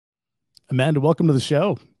Amanda, welcome to the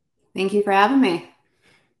show. Thank you for having me.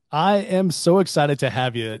 I am so excited to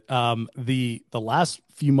have you. The last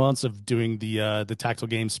few months of doing the tactical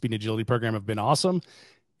games speed and agility program have been awesome.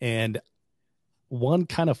 And one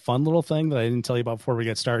kind of fun little thing that I didn't tell you about before we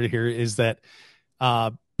get started here is that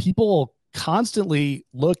people constantly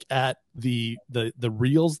look at the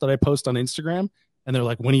reels that I post on Instagram, and they're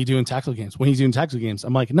like, "When are you doing tactical games? When are you doing tactical games?"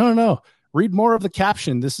 I'm like, "No, no, no. Read more of the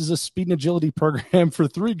caption. This is a speed and agility program for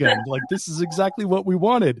three gun. Like this is exactly what we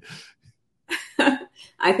wanted."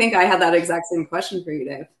 I think I had that exact same question for you,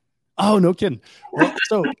 Dave. Oh, no kidding. Well,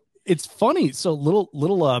 so it's funny. So little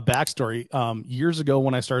backstory. Years ago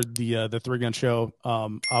when I started the three gun show,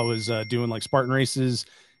 I was doing like Spartan races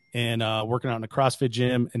and working out in a CrossFit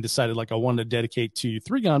gym, and decided like I wanted to dedicate to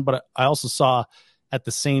three gun. But I also saw at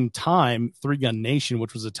the same time Three Gun Nation,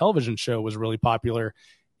 which was a television show, was really popular.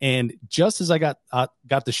 And just as I got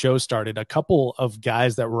the show started, a couple of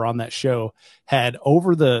guys that were on that show had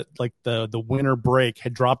over the winter break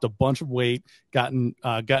had dropped a bunch of weight, gotten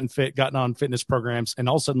fit, gotten on fitness programs, and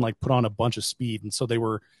all of a sudden like put on a bunch of speed. And so they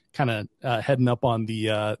were kind of heading up on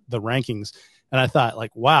the rankings. And I thought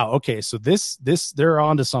like, wow, okay, so this they're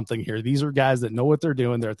onto something here. These are guys that know what they're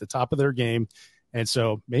doing. They're at the top of their game. And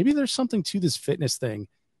so maybe there's something to this fitness thing.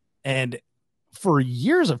 And for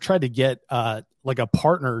years I've tried to get like a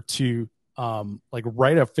partner to like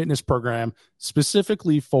write a fitness program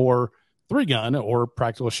specifically for three gun or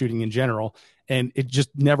practical shooting in general, and it just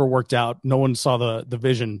never worked out. No one saw the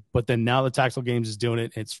vision. But then now the Tactical Games is doing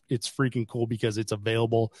it. It's freaking cool because it's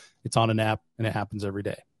available, it's on an app, and it happens every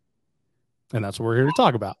day. And that's what we're here to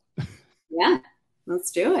talk about. Yeah,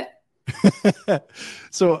 let's do it.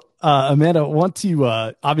 So Amanda, I want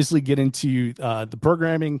to obviously get into the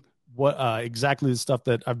programming, what exactly the stuff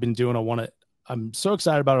that I've been doing. I'm so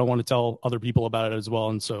excited about it. I want to tell other people about it as well.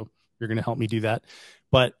 And so you're going to help me do that.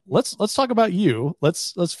 But let's talk about you.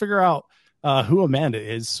 Let's figure out who Amanda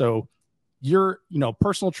is. So you're,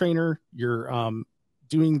 personal trainer. You're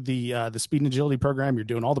doing the speed and agility program. You're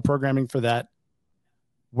doing all the programming for that.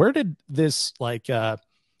 Where did this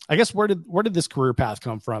I guess where did this career path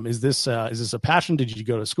come from? Is this a passion? Did you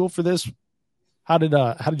go to school for this? How did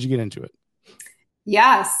you get into it?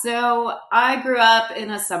 Yeah, so I grew up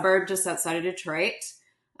in a suburb just outside of Detroit.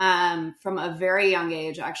 From a very young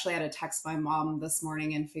age, I actually had to text my mom this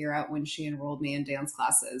morning and figure out when she enrolled me in dance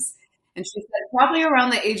classes. And she said probably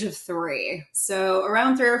around the age of three. So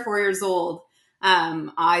around 3 or 4 years old,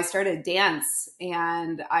 I started dance,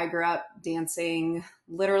 and I grew up dancing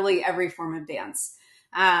literally every form of dance.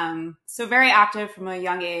 So very active from a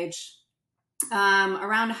young age.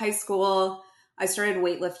 Around high school, I started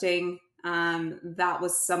weightlifting. That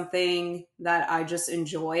was something that I just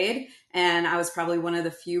enjoyed. And I was probably one of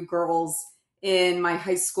the few girls in my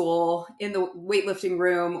high school in the weightlifting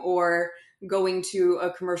room or going to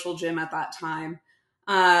a commercial gym at that time.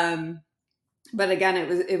 Um, but again,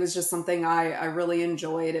 it was just something I really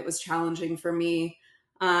enjoyed. It was challenging for me.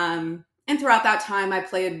 And throughout that time, I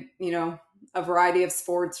played, a variety of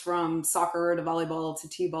sports from soccer to volleyball to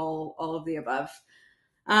t-ball, all of the above.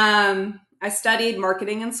 I studied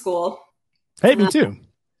marketing in school. Hey, me Uh, too.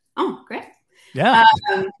 oh, great. Yeah.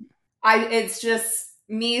 Um, it's just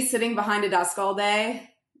me sitting behind a desk all day,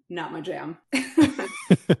 not my jam.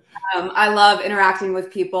 I love interacting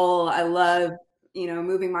with people. I love,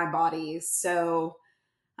 moving my body. So,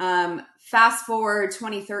 fast forward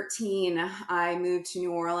 2013, I moved to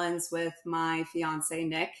New Orleans with my fiance,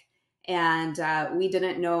 Nick, and we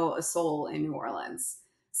didn't know a soul in New Orleans.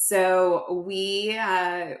 So we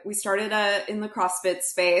started in the CrossFit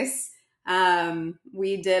space.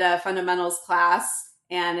 We did a fundamentals class,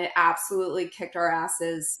 and it absolutely kicked our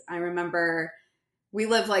asses. I remember we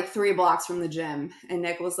lived like 3 blocks from the gym, and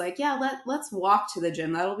Nick was like, "Yeah, let's walk to the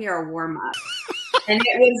gym. That'll be our warm up." And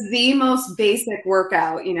it was the most basic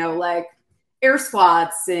workout, like air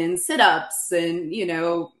squats and sit ups and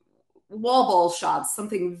wall ball shots,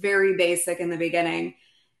 something very basic in the beginning.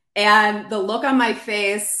 And the look on my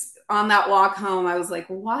face on that walk home, I was like,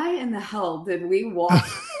 why in the hell did we walk,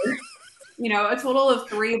 a total of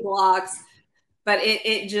 3 blocks? But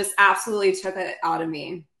it just absolutely took it out of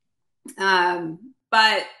me.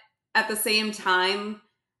 But at the same time,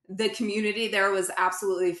 the community there was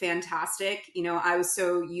absolutely fantastic. I was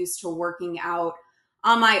so used to working out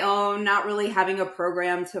on my own, not really having a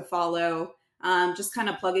program to follow, just kind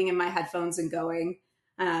of plugging in my headphones and going.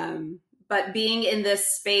 But being in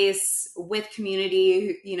this space with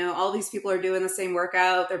community, all these people are doing the same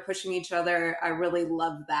workout, they're pushing each other. I really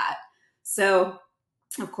love that. So,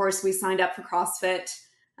 of course, we signed up for CrossFit.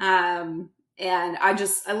 And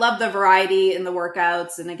I love the variety in the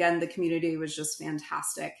workouts. And again, the community was just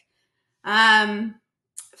fantastic. Um,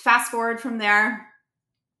 Fast forward from there,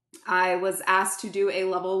 I was asked to do a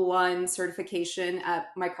level 1 certification at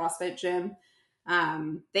my CrossFit gym.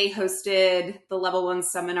 They hosted the level 1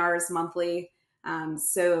 seminars monthly.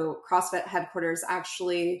 So CrossFit headquarters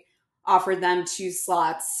actually offered them 2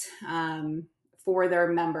 slots for their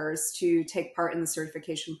members to take part in the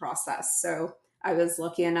certification process. So I was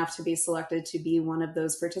lucky enough to be selected to be one of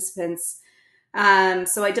those participants.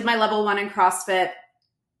 So I did my level 1 in CrossFit,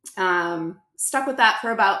 stuck with that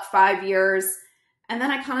for about 5 years. And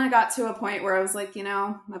then I kind of got to a point where I was like,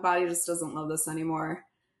 my body just doesn't love this anymore.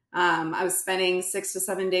 I was spending 6 to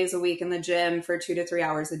 7 days a week in the gym for 2 to 3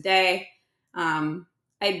 hours a day.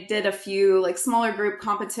 I did a few like smaller group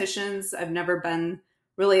competitions. I've never been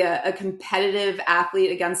really a competitive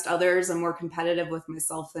athlete against others. I'm more competitive with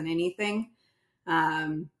myself than anything.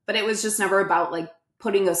 But it was just never about like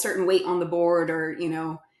putting a certain weight on the board or,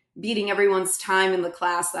 beating everyone's time in the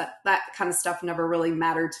class. That kind of stuff never really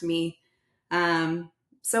mattered to me.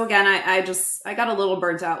 So again, I got a little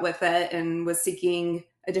burnt out with it and was seeking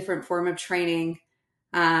a different form of training.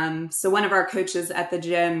 So one of our coaches at the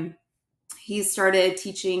gym, he started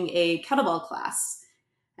teaching a kettlebell class,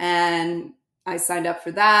 and I signed up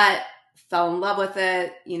for that, fell in love with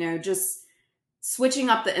it. Just switching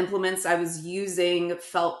up the implements I was using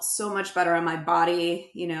felt so much better on my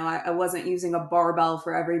body. I wasn't using a barbell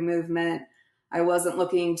for every movement. I wasn't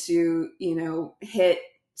looking to, hit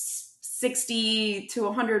 60 to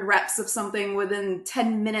 100 reps of something within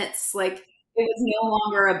 10 minutes. Like, it was no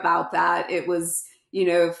longer about that. It was,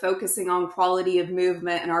 focusing on quality of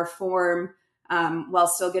movement and our form, while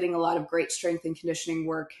still getting a lot of great strength and conditioning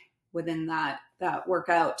work within that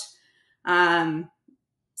workout.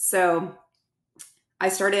 So I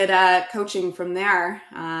started coaching from there.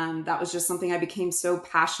 That was just something I became so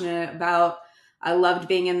passionate about. I loved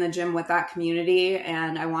being in the gym with that community,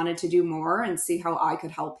 and I wanted to do more and see how I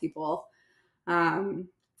could help people.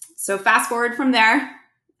 So fast forward from there,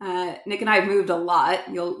 Nick and I have moved a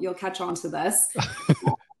lot. You'll catch on to this.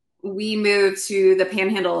 We moved to the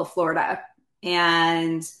Panhandle of Florida,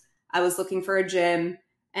 and I was looking for a gym,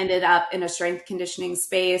 ended up in a strength conditioning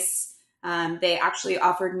space. They actually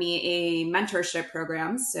offered me a mentorship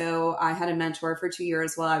program. So I had a mentor for 2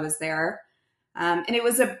 years while I was there. And it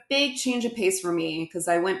was a big change of pace for me because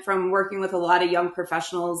I went from working with a lot of young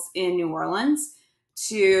professionals in New Orleans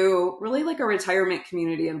to really like a retirement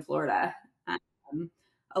community in Florida.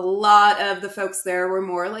 A lot of the folks there were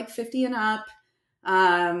more like 50 and up,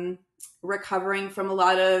 recovering from a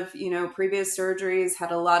lot of, previous surgeries,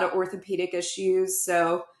 had a lot of orthopedic issues.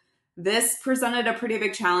 So this presented a pretty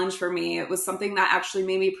big challenge for me. It was something that actually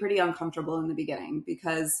made me pretty uncomfortable in the beginning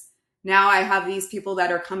because now I have these people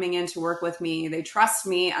that are coming in to work with me. They trust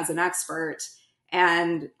me as an expert.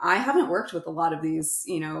 And I haven't worked with a lot of these,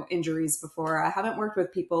 injuries before. I haven't worked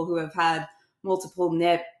with people who have had multiple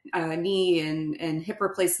knee and hip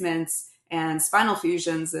replacements and spinal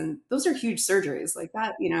fusions. And those are huge surgeries like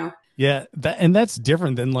that, Yeah, that's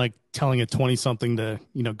different than like telling a 20 something to,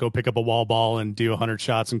 go pick up a wall ball and do 100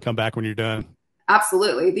 shots and come back when you're done.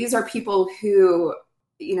 Absolutely. These are people who,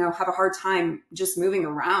 have a hard time just moving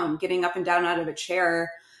around, getting up and down out of a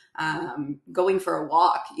chair, going for a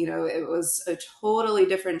walk. It was a totally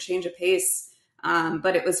different change of pace.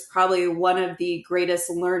 But it was probably one of the greatest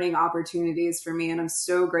learning opportunities for me. And I'm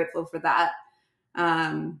so grateful for that.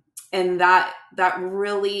 And that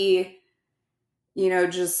really,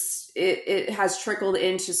 just it has trickled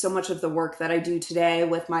into so much of the work that I do today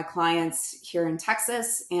with my clients here in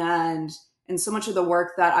Texas, and so much of the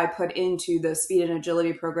work that I put into the speed and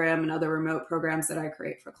agility program and other remote programs that I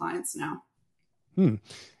create for clients now.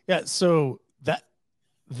 Yeah. So that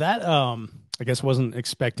I guess wasn't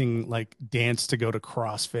expecting like dance to go to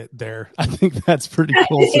CrossFit there. I think that's pretty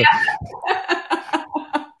cool. So,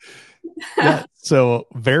 yeah. So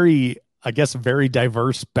very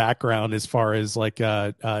diverse background as far as like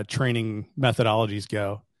training methodologies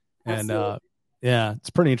go. And yeah, it's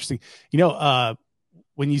pretty interesting.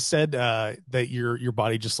 When you said that your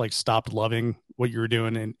body just like stopped loving what you were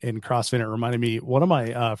doing in CrossFit, it reminded me, one of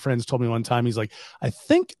my friends told me one time, he's like, I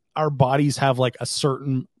think our bodies have like a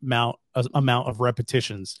certain amount of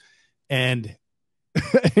repetitions. And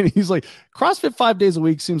and he's like, CrossFit 5 days a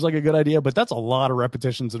week seems like a good idea, but that's a lot of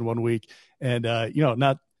repetitions in 1 week. And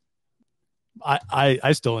not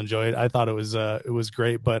I still enjoy it. I thought it was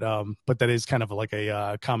great, but that is kind of like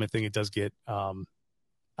a common thing. It does get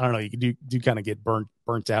I don't know, you do kind of get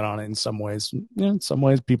burnt out on it in some ways. In some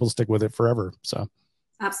ways people stick with it forever. So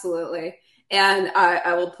absolutely. And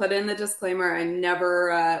I will put in the disclaimer: I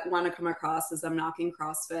never want to come across as I'm knocking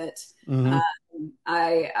CrossFit. Hmm.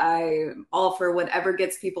 I'm all for whatever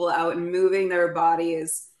gets people out and moving their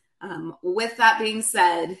bodies. With that being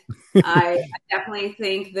said, I definitely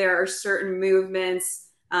think there are certain movements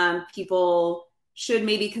people should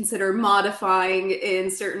maybe consider modifying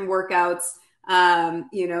in certain workouts.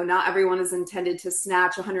 Not everyone is intended to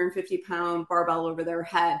snatch a 150-pound barbell over their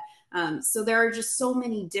head. So there are just so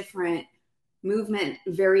many different movement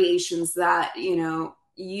variations that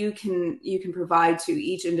you can provide to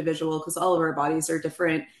each individual, because all of our bodies are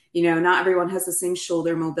different. Not everyone has the same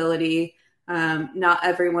shoulder mobility. Not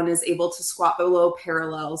everyone is able to squat below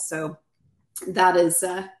parallel. So that is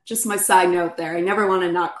just my side note there. I never want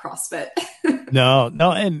to knock CrossFit. No,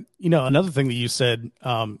 no. And, another thing that you said,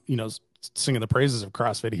 singing the praises of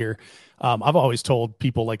CrossFit here. I've always told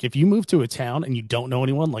people, like, if you move to a town and you don't know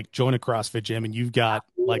anyone, like, join a CrossFit gym and you've got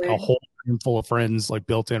like a whole room full of friends, like,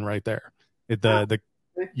 built in right there.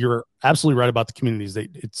 You're absolutely right about the communities.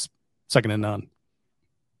 It's second to none.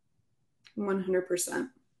 100%.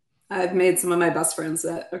 I've made some of my best friends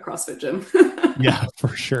at a CrossFit gym. Yeah, for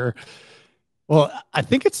sure. Well, I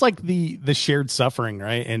think it's like the shared suffering,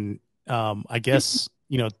 right? And I guess,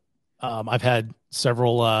 I've had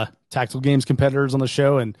several tactical games competitors on the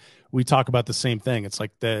show, and we talk about the same thing. It's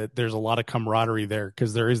like there's a lot of camaraderie there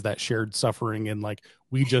because there is that shared suffering, and like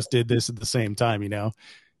we just did this at the same time,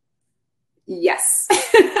 Yes.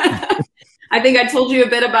 I think I told you a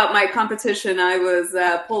bit about my competition. I was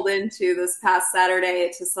pulled into this past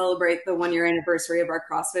Saturday to celebrate the 1 year anniversary of our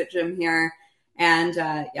CrossFit gym here. And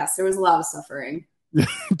yes, there was a lot of suffering.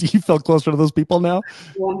 Do you feel closer to those people now?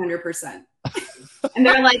 100%. And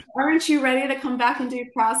they're like, aren't you ready to come back and do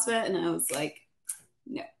CrossFit? And I was like,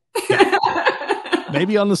 no. Yeah.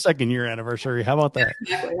 Maybe on the 2nd-year anniversary. How about that?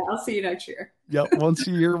 Exactly. I'll see you next year. Yep. Once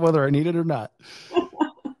a year, whether I need it or not.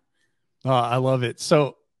 I love it.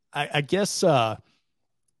 So I guess,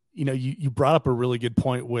 you brought up a really good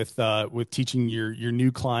point with teaching your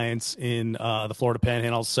new clients in the Florida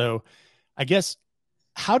Panhandle. So I guess,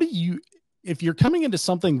 how do you, if you're coming into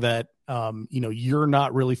something that, you're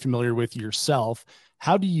not really familiar with yourself,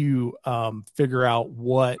 how do you figure out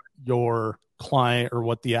what your client or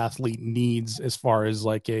what the athlete needs as far as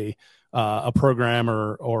like a program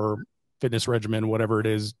or fitness regimen, whatever it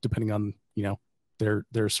is, depending on,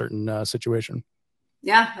 their certain situation?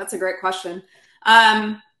 Yeah, that's a great question.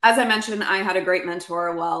 As I mentioned, I had a great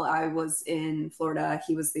mentor while I was in Florida.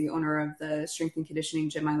 He was the owner of the strength and conditioning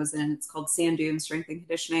gym I was in. It's called Sand Dune Strength and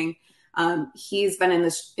Conditioning. He's been in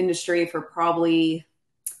this industry for probably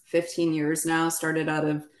 15 years now, started out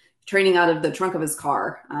of training out of the trunk of his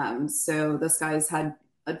car. So this guy's had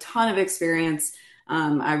a ton of experience.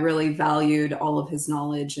 I really valued all of his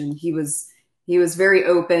knowledge, and he was very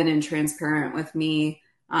open and transparent with me.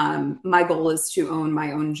 My goal is to own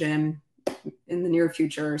my own gym in the near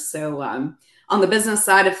future. So on the business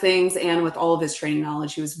side of things and with all of his training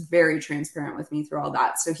knowledge, he was very transparent with me through all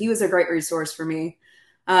that. So he was a great resource for me.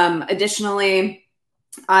 Additionally,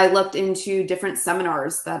 I looked into different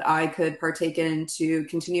seminars that I could partake in to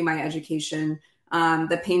continue my education.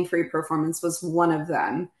 The Pain-Free Performance was one of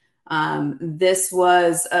them. This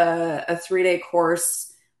was a 3-day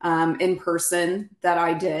course in person that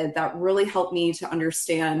I did that really helped me to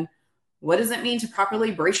understand, what does it mean to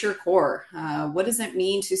properly brace your core? What does it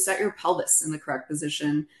mean to set your pelvis in the correct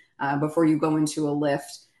position before you go into a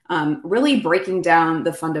lift? Really breaking down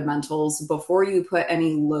the fundamentals before you put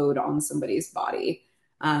any load on somebody's body.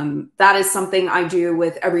 That is something I do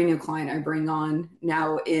with every new client I bring on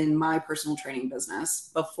now in my personal training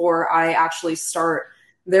business. Before I actually start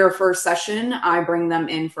their first session, I bring them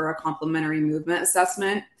in for a complimentary movement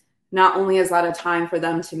assessment. Not only is that a time for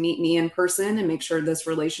them to meet me in person and make sure this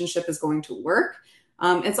relationship is going to work,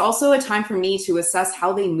 it's also a time for me to assess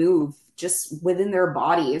how they move just within their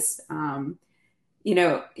bodies.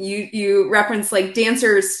 You reference like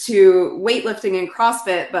dancers to weightlifting and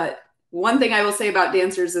CrossFit, but one thing I will say about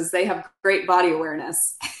dancers is they have great body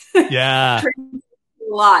awareness. Yeah.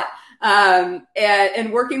 A lot.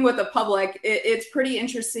 And working with the public, it's pretty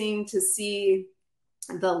interesting to see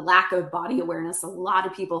the lack of body awareness a lot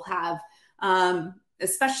of people have,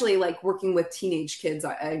 especially like working with teenage kids.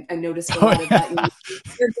 I noticed a lot of that.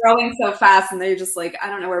 They're growing so fast and they're just like, I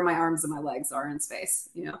don't know where my arms and my legs are in space.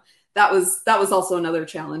 That was also another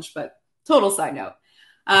challenge, but total side note.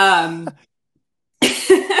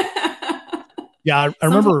 Yeah, I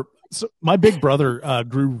remember. So my big brother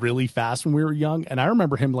grew really fast when we were young, and I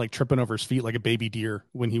remember him like tripping over his feet like a baby deer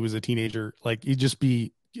when he was a teenager. Like he'd just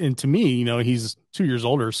be, and to me, he's 2 years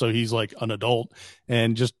older, so he's like an adult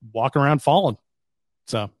and just walking around falling.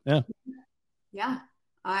 So yeah. Yeah.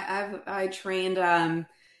 I trained, I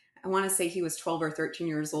want to say he was 12 or 13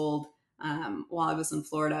 years old. While I was in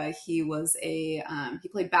Florida, he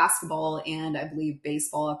played basketball and I believe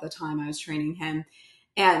baseball at the time I was training him.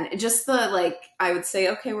 And just I would say,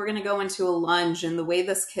 okay, we're going to go into a lunge. And the way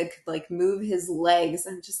this kid could like move his legs,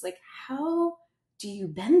 I'm just like, how do you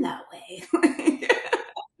bend that way?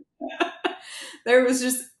 There was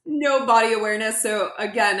just no body awareness. So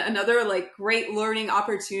again, another like great learning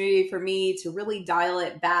opportunity for me to really dial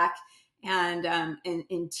it back and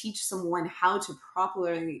teach someone how to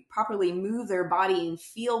properly move their body and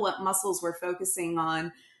feel what muscles we're focusing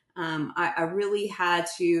on. I really had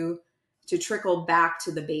to trickle back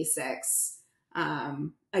to the basics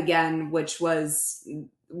again, which was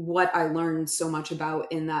what I learned so much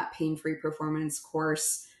about in that pain-free performance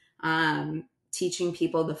course. Teaching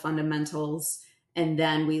people the fundamentals, and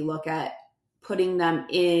then we look at putting them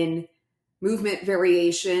in movement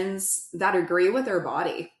variations that agree with their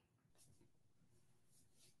body.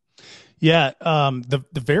 Yeah, the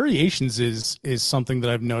variations is something that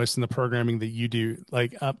I've noticed in the programming that you do.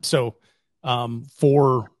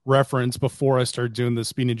 For reference, before I started doing the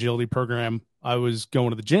speed and agility program, I was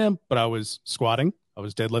going to the gym, but I was squatting, I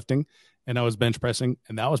was deadlifting, and I was bench pressing,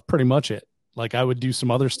 and that was pretty much it. Like I would do some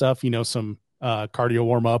other stuff, some cardio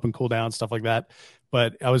warm up and cool down stuff like that,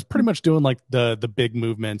 but I was pretty much doing like the big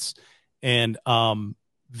movements, and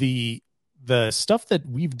the the stuff that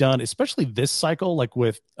we've done, especially this cycle, like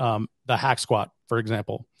with the hack squat, for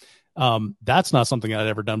example, that's not something I'd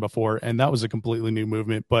ever done before. And that was a completely new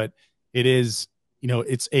movement, but it is,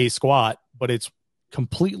 it's a squat, but it's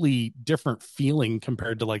completely different feeling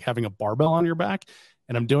compared to like having a barbell on your back.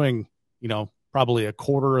 And I'm doing, probably a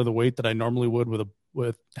quarter of the weight that I normally would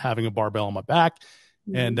with having a barbell on my back.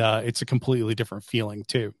 Mm-hmm. And it's a completely different feeling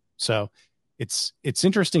too. So it's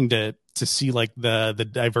interesting to see like the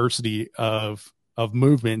diversity of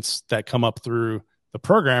movements that come up through the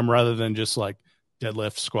program rather than just like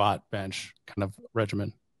deadlift, squat, bench kind of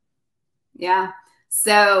regimen. Yeah.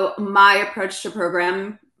 So my approach to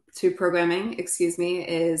programming,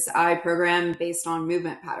 is I program based on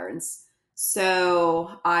movement patterns. So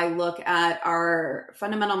I look at our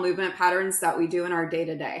fundamental movement patterns that we do in our day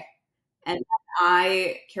to day. And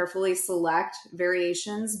I carefully select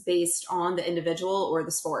variations based on the individual or the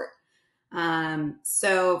sport.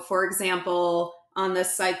 So, for example, on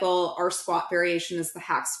this cycle, our squat variation is the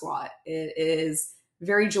hack squat. It is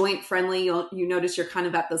very joint friendly. You notice you're kind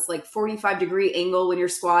of at this like 45-degree angle when you're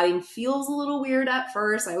squatting. Feels a little weird at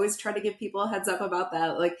first. I always try to give people a heads up about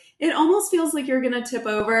that. Like it almost feels like you're going to tip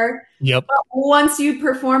over. Yep. But once you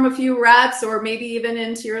perform a few reps or maybe even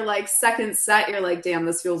into your like second set, you're like, damn,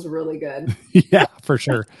 this feels really good. Yeah, for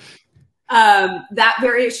sure. That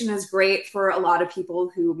variation is great for a lot of people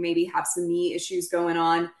who maybe have some knee issues going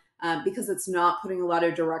on because it's not putting a lot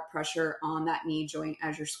of direct pressure on that knee joint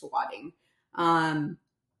as you're squatting.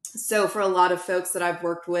 So for a lot of folks that I've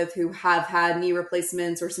worked with who have had knee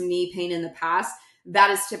replacements or some knee pain in the past,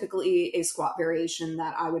 that is typically a squat variation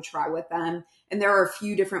that I would try with them. And there are a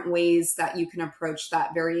few different ways that you can approach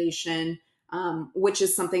that variation, which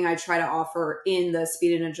is something I try to offer in the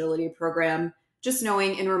speed and agility program. Just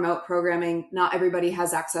knowing in remote programming, not everybody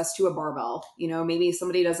has access to a barbell. Maybe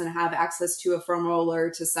somebody doesn't have access to a foam roller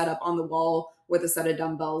to set up on the wall with a set of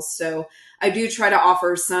dumbbells. So I do try to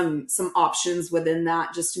offer some options within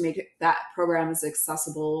that just to make that program as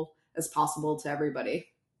accessible as possible to everybody.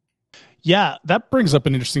 Yeah, that brings up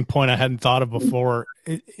an interesting point I hadn't thought of before.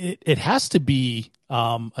 It has to be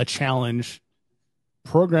a challenge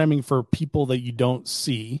programming for people that you don't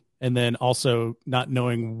see, and then also not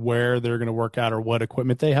knowing where they're going to work out or what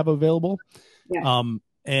equipment they have available. Yeah.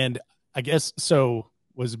 And I guess so.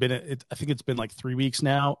 I think it's been like 3 weeks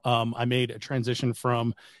now. I made a transition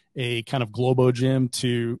from a kind of Globo gym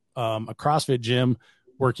to a CrossFit gym,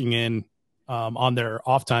 working in on their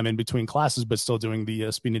off time in between classes, but still doing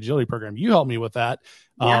the speed and agility program. You helped me with that.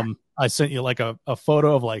 Yeah. I sent you like a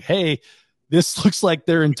photo of like, hey, this looks like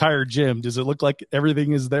their entire gym. Does it look like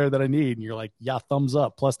everything is there that I need? And you're like, yeah, thumbs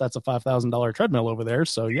up. Plus that's a $5,000 treadmill over there.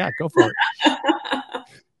 So yeah, go for it.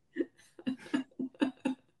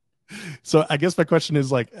 So I guess my question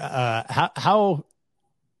is like, how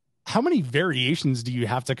many variations do you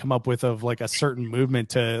have to come up with of like a certain movement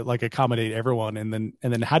to like accommodate everyone? And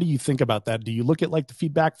then how do you think about that? Do you look at like the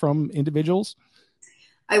feedback from individuals?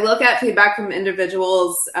 I look at feedback from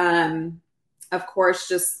individuals. Of course,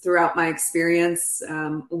 just throughout my experience,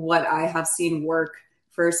 what I have seen work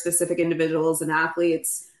for specific individuals and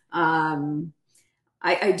athletes.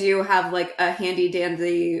 I do have like a handy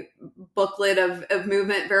dandy booklet of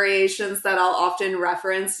movement variations that I'll often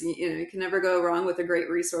reference. You can never go wrong with a great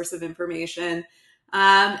resource of information.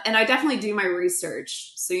 And I definitely do my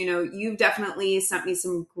research. So, you've definitely sent me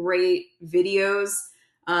some great videos,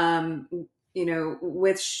 um,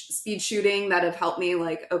 with speed shooting that have helped me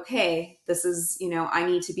like, okay, this is, I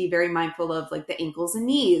need to be very mindful of like the ankles and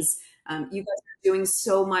knees. You guys are doing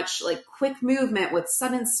so much like quick movement with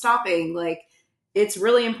sudden stopping. Like, it's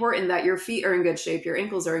really important that your feet are in good shape, your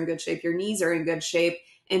ankles are in good shape, your knees are in good shape.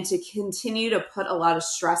 And to continue to put a lot of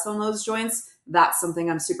stress on those joints, that's something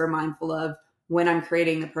I'm super mindful of when I'm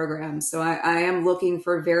creating the program. So I am looking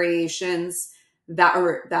for variations that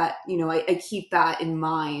I keep that in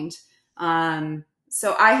mind.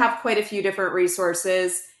 So I have quite a few different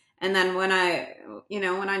resources. And then when I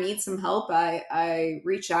need some help, I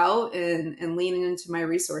reach out and lean into my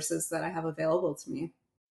resources that I have available to me.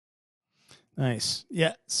 Nice.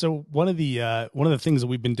 Yeah. So one of the things that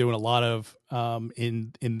we've been doing a lot of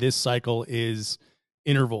in this cycle is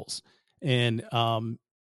intervals. And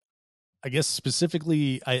I guess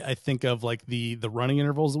specifically I think of like the running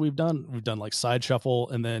intervals that we've done. We've done like side shuffle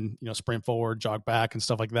and then, sprint forward, jog back and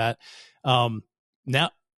stuff like that. Um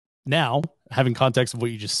now now having context of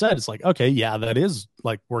what you just said, it's like, okay, yeah, that is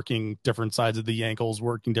like working different sides of the ankles,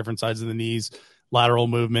 working different sides of the knees, lateral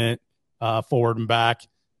movement, forward and back.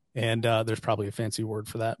 And there's probably a fancy word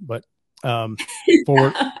for that, but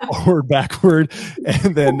forward, forward, backward,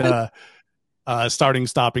 and then starting,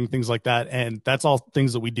 stopping, things like that. And that's all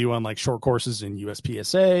things that we do on like short courses in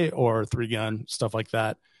USPSA or 3-gun, stuff like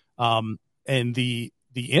that. And the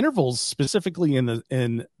intervals specifically in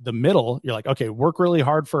the middle, you're like, okay, work really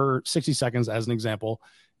hard for 60 seconds as an example.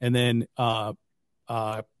 And then rest.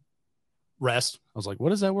 I was like,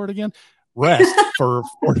 what is that word again? Rest for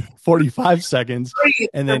 45 seconds.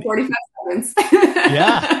 And then 45 seconds.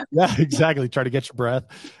 yeah, exactly. Try to get your breath.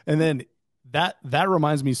 And then that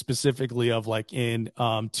reminds me specifically of like in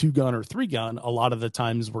 2-gun or 3-gun, a lot of the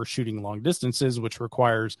times we're shooting long distances, which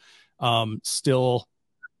requires still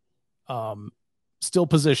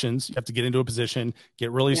positions. You have to get into a position,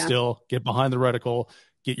 get really still, get behind the reticle,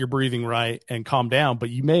 get your breathing right, and calm down. But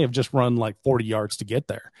you may have just run like 40 yards to get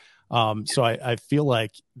there. So I feel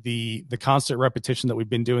like the constant repetition that we've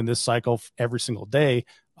been doing this cycle every single day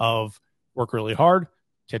of work really hard,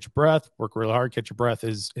 catch your breath, work really hard, catch your breath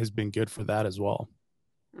has been good for that as well.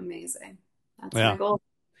 Amazing. That's my goal.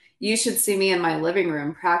 You should see me in my living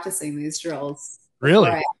room practicing these drills before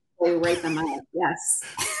Really? I actually write them out. Yes.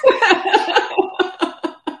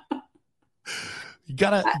 You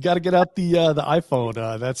gotta get out the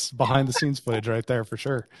iPhone. That's behind the scenes footage right there for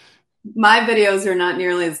sure. My videos are not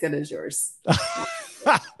nearly as good as yours.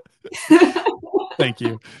 Thank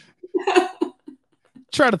you.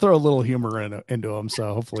 Try to throw a little humor into them,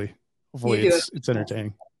 so hopefully it's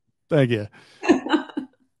entertaining. Thank you.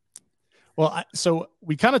 Well, so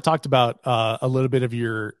we kind of talked about a little bit of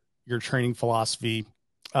your training philosophy,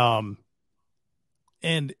 and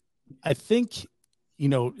I think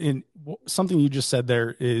in something you just said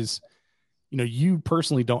there is, you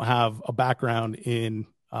personally don't have a background in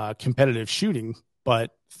competitive shooting,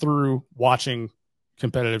 but through watching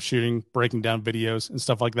competitive shooting, breaking down videos and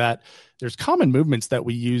stuff like that, there's common movements that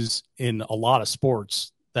we use in a lot of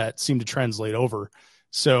sports that seem to translate over.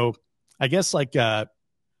 So I guess like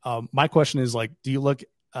my question is like, do you look,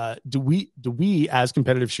 do we as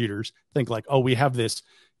competitive shooters think like, oh, we have this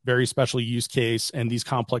very special use case and these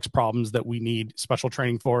complex problems that we need special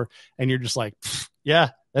training for? And you're just like, yeah,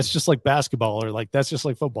 that's just like basketball, or like, that's just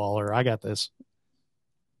like football, or I got this.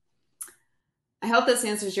 I hope this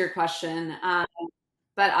answers your question.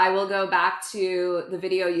 But I will go back to the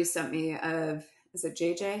video you sent me of, is it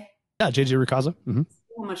JJ? Yeah, JJ Rukaza. Mm-hmm.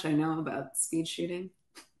 How much I know about speed shooting.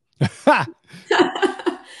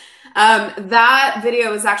 That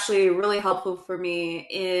video was actually really helpful for me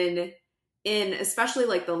in especially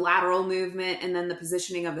like the lateral movement and then the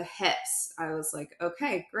positioning of the hips. I was like,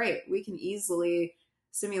 okay, great. We can easily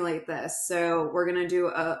simulate this. So we're going to do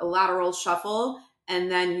a lateral shuffle, and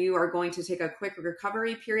then you are going to take a quick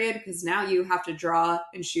recovery period because now you have to draw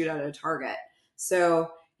and shoot at a target. So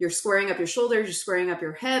you're squaring up your shoulders, you're squaring up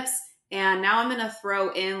your hips. And now I'm going to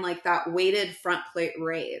throw in like that weighted front plate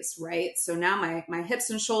raise, right? So now my hips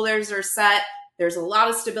and shoulders are set. There's a lot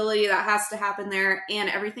of stability that has to happen there, and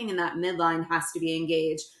everything in that midline has to be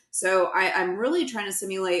engaged. So I'm really trying to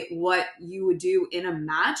simulate what you would do in a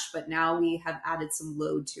match, but now we have added some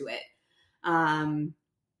load to it.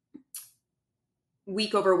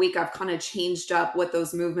 Week over week, I've kind of changed up what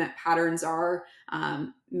those movement patterns are.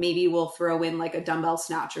 Maybe we'll throw in like a dumbbell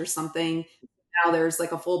snatch or something now there's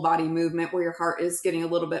like a full body movement where your heart is getting a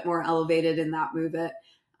little bit more elevated in that movement.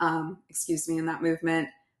 In that movement.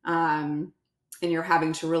 And you're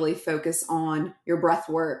having to really focus on your breath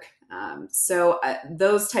work. So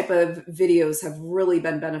those type of videos have really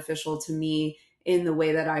been beneficial to me in the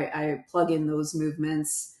way that I plug in those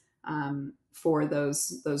movements for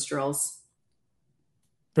those drills.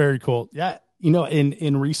 Very cool. Yeah. You know,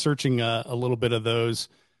 in researching a little bit of those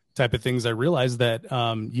type of things, I realized that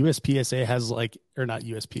USPSA has like, or not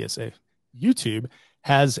USPSA, YouTube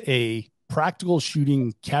has a practical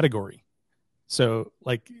shooting category. So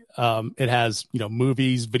like it has, you know,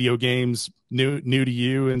 movies, video games, new to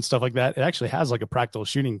you and stuff like that. It actually has like a practical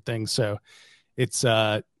shooting thing. So it's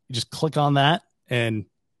you just click on that and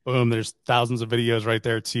boom, there's thousands of videos right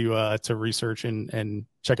there to research and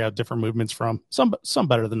check out different movements from. Some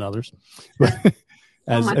better than others,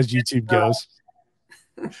 as YouTube goes.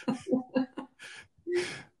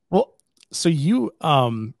 Well, so you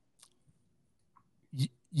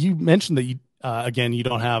mentioned that you again, you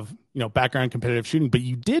don't have, you know, background in competitive shooting, but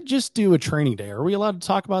you did just do a training day. Are we allowed to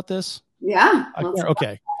talk about this? Yeah.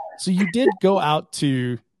 Okay. So you did go out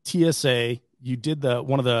to TSA. You did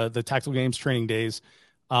one of the tactical games training days.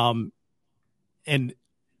 And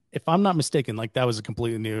if I'm not mistaken, like that was a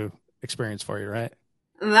completely new experience for you, right?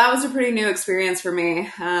 That was a pretty new experience for me.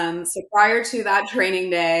 So prior to that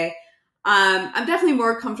training day, I'm definitely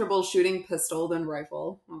more comfortable shooting pistol than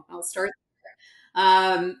rifle. I'll start.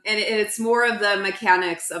 And it's more of the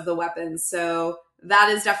mechanics of the weapons. So that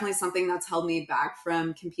is definitely something that's held me back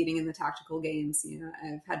from competing in the tactical games. You know,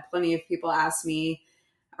 I've had plenty of people ask me,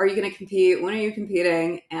 are you going to compete? When are you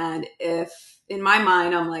competing? And if in my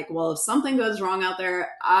mind, I'm like, well, if something goes wrong out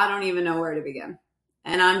there, I don't even know where to begin.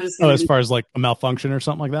 And I'm just as far as like a malfunction or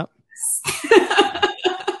something like that.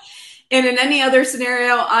 And in any other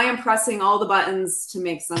scenario, I am pressing all the buttons to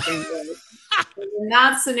make something good. In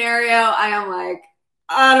that scenario, I am like,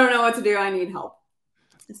 I don't know what to do. I need help.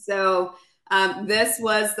 So this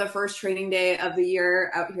was the first training day of the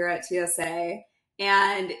year out here at TSA.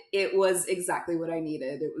 And it was exactly what I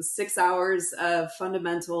needed. It was 6 hours of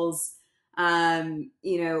fundamentals,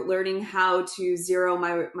 you know, learning how to zero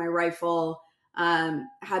my rifle,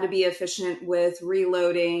 how to be efficient with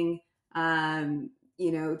reloading,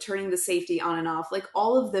 you know, turning the safety on and off, like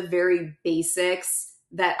all of the very basics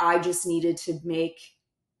that I just needed to make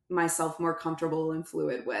myself more comfortable and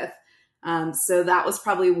fluid with. So that was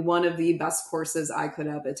probably one of the best courses I could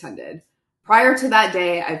have attended. Prior to that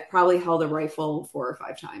day, I've probably held a rifle 4 or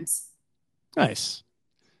 5 times. Nice.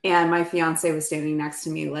 And my fiance was standing next to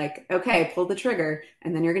me like, okay, pull the trigger,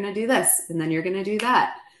 and then you're going to do this, and then you're going to do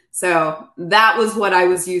that. So that was what I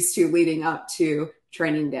was used to leading up to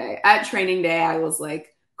training day. At training day, I was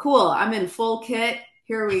like, cool, I'm in full kit.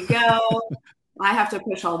 Here we go. I have to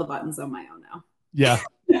push all the buttons on my own now. Yeah.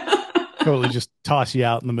 Totally just toss you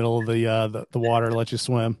out in the middle of the water, let you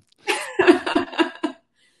swim.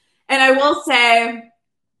 And I will say,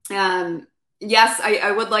 yes,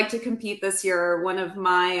 I would like to compete this year. One of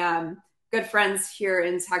my good friends here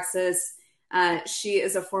in Texas, she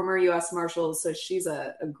is a former U.S. Marshal, so she's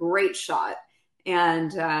a great shot.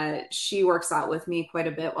 And she works out with me quite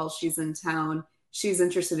a bit while she's in town. She's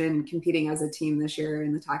interested in competing as a team this year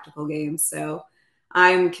in the tactical games. So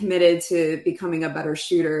I'm committed to becoming a better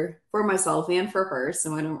shooter for myself and for her,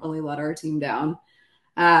 so I don't really let our team down.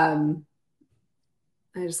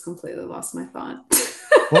 I just completely lost my thought.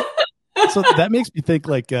 Well, so that makes me think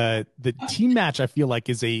like the team match, I feel like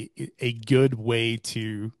is a good way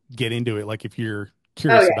to get into it. Like if you're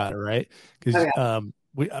curious about it, right? Because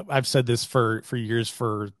I've said this for years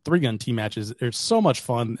for 3-gun team matches. There's so much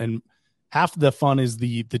fun, and half of the fun is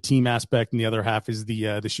the team aspect, and the other half is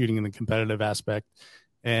the shooting and the competitive aspect.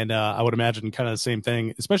 And I would imagine kind of the same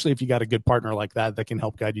thing, especially if you got a good partner like that can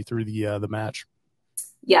help guide you through the match.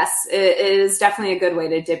 Yes, it is definitely a good way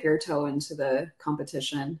to dip your toe into the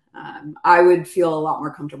competition. I would feel a lot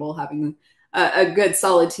more comfortable having a good,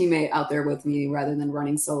 solid teammate out there with me rather than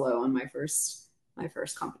running solo on my first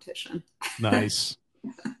competition. Nice,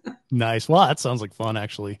 nice. Well, that sounds like fun,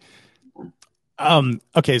 actually.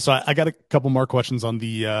 Okay, so I got a couple more questions on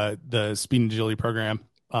the speed and agility program.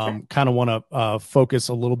 Kind of want to focus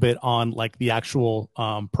a little bit on like the actual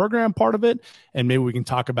program part of it, and maybe we can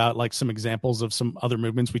talk about like some examples of some other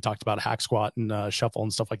movements. We talked about hack squat and shuffle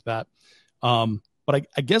and stuff like that. But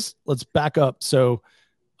I guess let's back up. So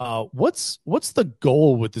what's the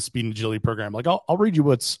goal with the speed and agility program? Like I'll read you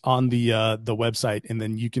what's on the website, and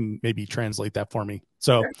then you can maybe translate that for me.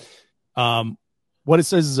 So what it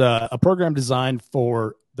says is a program designed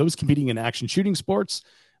for those competing in action shooting sports.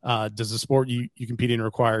 Does the sport you compete in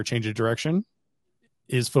require a change of direction?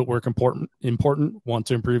 is footwork important? Want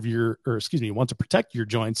to improve want to protect your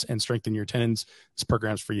joints and strengthen your tendons? This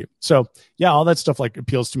program's for you. So yeah, all that stuff like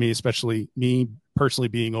appeals to me, especially me personally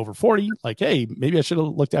being over 40. Like, hey, maybe I should have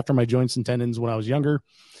looked after my joints and tendons when I was younger.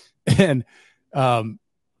 And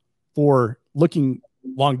for looking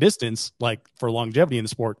long distance, like for longevity in the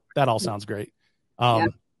sport, that all sounds great.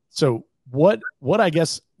 So what I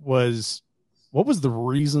guess what was the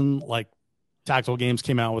reason like Tactical Games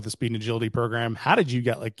came out with the speed and agility program? How did you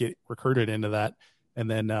get recruited into that? And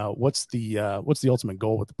then what's the ultimate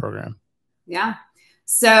goal with the program? Yeah.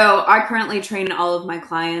 So I currently train all of my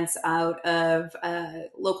clients out of a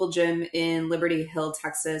local gym in Liberty Hill,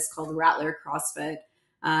 Texas called Rattler CrossFit.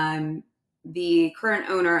 The current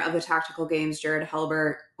owner of the Tactical Games, Jared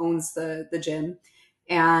Helbert, owns the gym.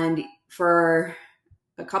 And for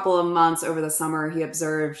a couple of months over the summer, he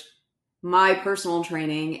observed my personal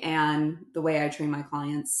training and the way I train my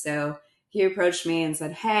clients. So he approached me and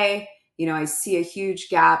said, hey, I see a huge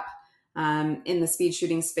gap in the speed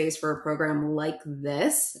shooting space for a program like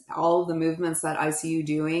this. All the movements that I see you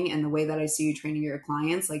doing and the way that I see you training your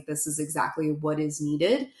clients, like this is exactly what is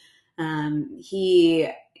needed. He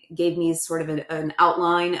gave me sort of an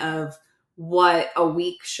outline of what a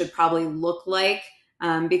week should probably look like.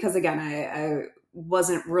 Because again, I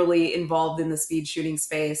wasn't really involved in the speed shooting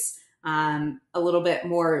space. A little bit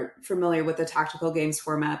more familiar with the Tactical Games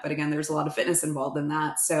format, but again, there's a lot of fitness involved in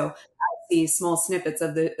that. So I see small snippets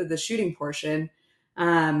of the shooting portion.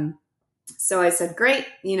 So I said, great,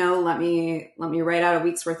 let me write out a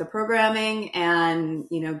week's worth of programming and,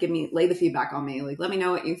 lay the feedback on me. Like, let me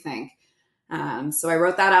know what you think. So I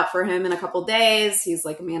wrote that out for him in a couple days. He's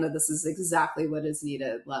like, Amanda, this is exactly what is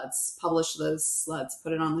needed. Let's publish this. Let's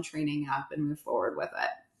put it on the training app and move forward with it.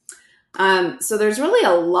 So there's really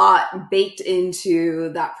a lot baked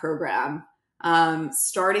into that program,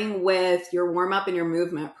 starting with your warm up and your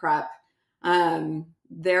movement prep.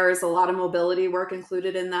 There's a lot of mobility work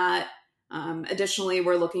included in that. Additionally,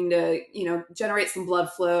 we're looking to, generate some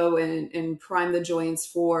blood flow and prime the joints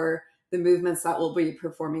for the movements that we'll be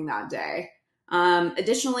performing that day.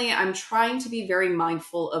 Additionally, I'm trying to be very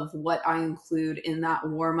mindful of what I include in that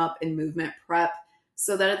warm up and movement prep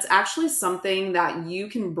so that it's actually something that you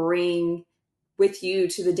can bring with you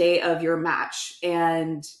to the day of your match.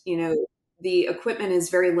 And, the equipment is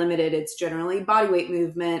very limited. It's generally body weight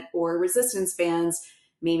movement or resistance bands.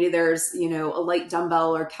 Maybe there's, a light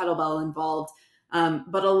dumbbell or kettlebell involved.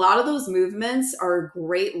 But a lot of those movements are a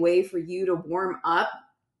great way for you to warm up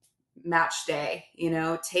match day.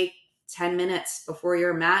 Take 10 minutes before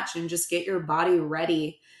your match and just get your body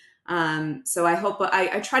ready. So I hope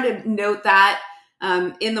I try to note that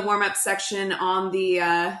in the warm-up section on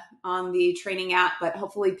the training app, but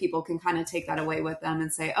hopefully people can kind of take that away with them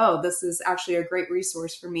and say, oh, this is actually a great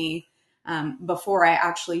resource for me before I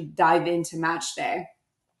actually dive into match day.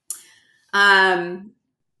 Oh,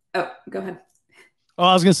 go ahead. Oh,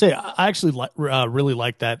 I was going to say, I actually really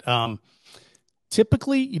like that.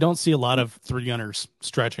 Typically, you don't see a lot of three gunners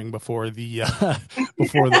stretching before a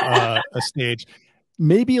stage.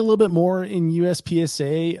 Maybe a little bit more in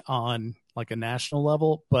USPSA on like a national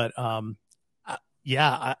level, but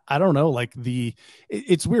yeah, I don't know. Like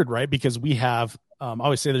it's weird, right? Because we have I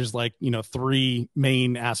always say there's like three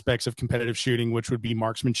main aspects of competitive shooting, which would be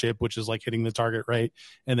marksmanship, which is like hitting the target right,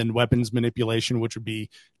 and then weapons manipulation, which would be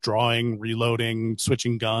drawing, reloading,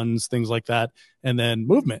 switching guns, things like that, and then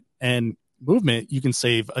movement. And movement you can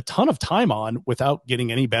save a ton of time on without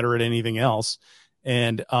getting any better at anything else.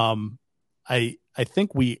 And I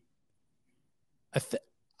think I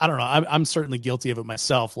don't know, I'm certainly guilty of it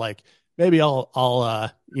myself. Like maybe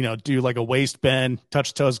I'll do like a waist bend,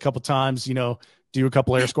 touch toes a couple times, do a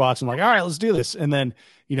couple air squats. I'm like, all right, let's do this. And then,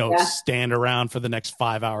 stand around for the next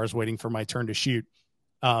 5 hours waiting for my turn to shoot,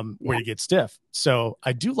 where you get stiff. So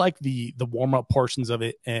I do like the warm up portions of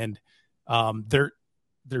it. And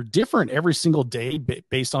they're different every single day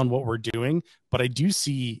based on what we're doing. But I do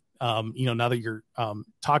see, now that you're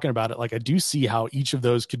talking about it, like I do see how each of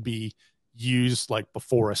those could be used like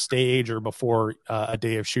before a stage or before a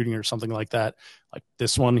day of shooting or something like that. Like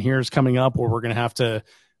this one here is coming up where we're going to have to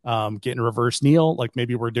get in reverse kneel. Like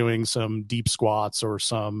maybe we're doing some deep squats or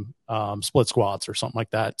some split squats or something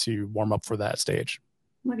like that to warm up for that stage.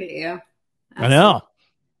 Look at you. I know.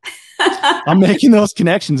 I'm making those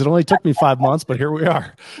connections. It only took me 5 months, but here we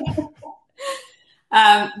are.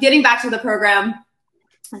 Getting back to the program.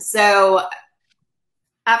 So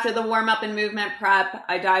after the warm up and movement prep,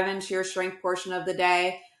 I dive into your strength portion of the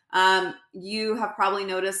day. You have probably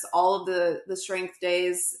noticed all of the strength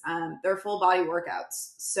days, they're full body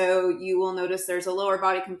workouts. So you will notice there's a lower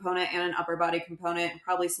body component and an upper body component and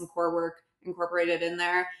probably some core work incorporated in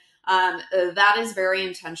there. That is very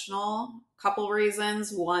intentional. Couple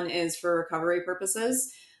reasons. One is for recovery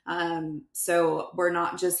purposes. So we're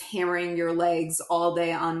not just hammering your legs all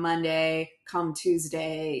day on Monday. Come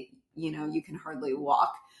Tuesday, you can hardly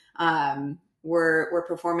walk. We're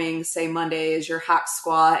performing, say Monday is your hack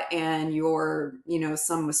squat and your,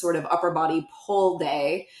 some sort of upper body pull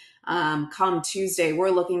day. Come Tuesday, we're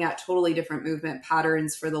looking at totally different movement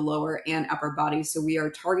patterns for the lower and upper body. So we are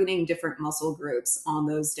targeting different muscle groups on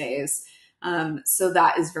those days. So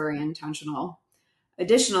that is very intentional.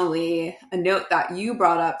 Additionally, a note that you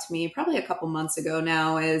brought up to me probably a couple months ago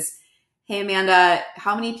now is, hey, Amanda,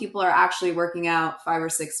 how many people are actually working out 5 or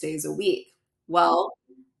 6 days a week? Well,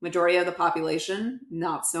 majority of the population,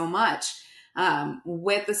 not so much.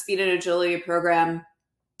 With the Speed and Agility program,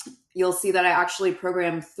 you'll see that I actually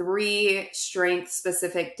program 3 strength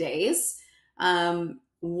specific days,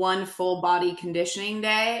 1 full body conditioning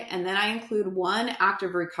day, and then I include 1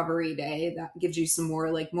 active recovery day that gives you some more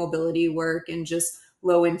like mobility work and just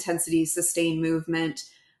low intensity sustained movement.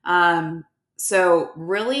 So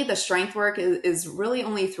really the strength work is really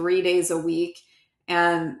only 3 days a week.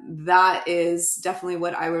 And that is definitely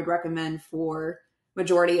what I would recommend for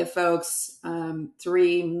majority of folks.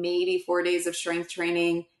 3, maybe 4 days of strength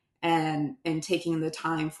training and taking the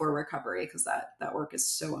time for recovery, because that work is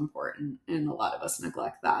so important and a lot of us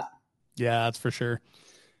neglect that. Yeah, that's for sure.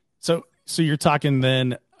 So you're talking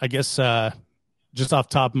then, I guess, just off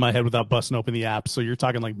the top of my head without busting open the app. So you're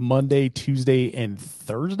talking like Monday, Tuesday, and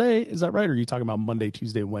Thursday. Is that right? Or are you talking about Monday,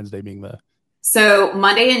 Tuesday, and Wednesday being the... So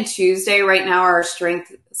Monday and Tuesday right now are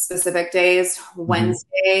strength specific days.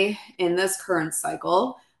 Wednesday in this current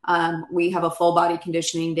cycle, we have a full body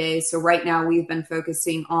conditioning day. So right now we've been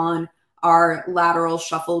focusing on our lateral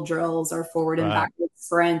shuffle drills, our forward and backward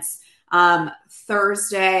sprints.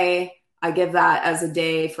 Thursday, I give that as a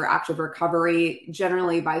day for active recovery.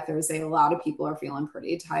 Generally by Thursday, a lot of people are feeling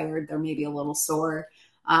pretty tired. They're maybe a little sore.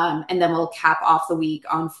 And then we'll cap off the week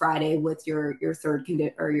on Friday with your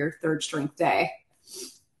third strength day.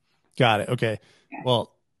 Got it. Okay.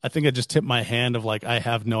 Well, I think I just tipped my hand of like, I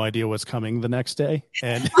have no idea what's coming the next day.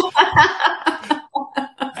 And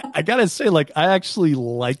I gotta say, like, I actually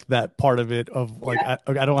like that part of it of like,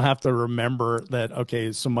 I don't have to remember that.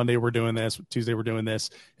 Okay. So Monday we're doing this, Tuesday we're doing this.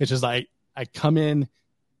 It's just, I come in,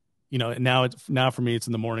 now for me, it's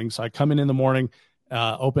in the morning. So I come in the morning,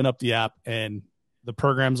 open up the app and the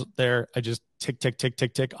program's there. I just tick, tick, tick,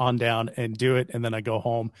 tick, tick on down and do it. And then I go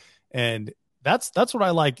home. And that's what I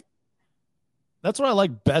like. That's what I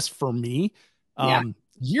like best for me.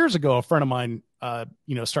 Years ago, a friend of mine,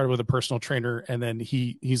 started with a personal trainer, and then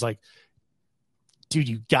he's like, dude,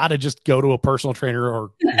 you got to just go to a personal trainer,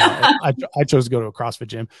 or I chose to go to a CrossFit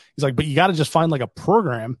gym. He's like, but you got to just find like a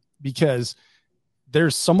program, because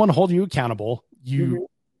there's someone holding you accountable.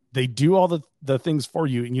 They do all the things for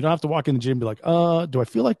you, and you don't have to walk in the gym and be like, do I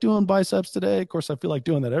feel like doing biceps today? Of course, I feel like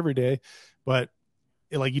doing that every day, but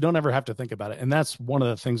like, you don't ever have to think about it. And that's one of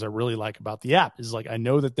the things I really like about the app is like, I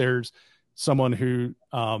know that there's someone who,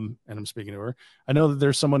 and I'm speaking to her, I know that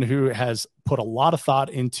there's someone who has put a lot of thought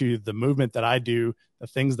into the movement that I do, the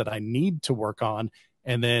things that I need to work on,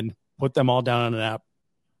 and then put them all down on an app.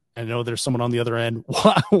 I know there's someone on the other end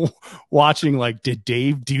watching, like, did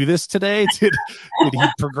Dave do this today? Did he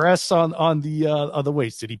progress on the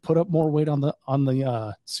weights? Did he put up more weight on the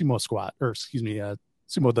sumo squat, or sumo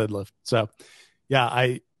deadlift? So yeah,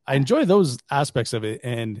 I enjoy those aspects of it,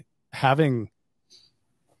 and having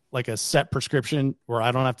like a set prescription where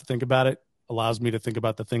I don't have to think about it allows me to think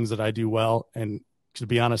about the things that I do well. And to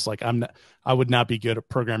be honest, like I would not be good at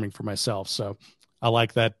programming for myself. So I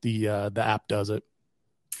like that the app does it.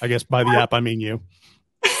 I guess by the app, I mean you.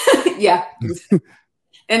 Yeah.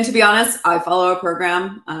 And to be honest, I follow a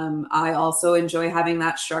program. I also enjoy having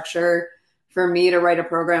that structure. For me to write a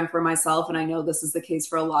program for myself, and I know this is the case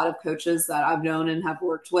for a lot of coaches that I've known and have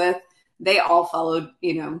worked with, they all followed,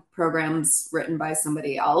 programs written by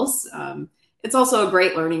somebody else. It's also a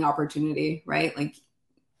great learning opportunity, right? Like,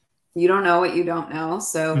 you don't know what you don't know.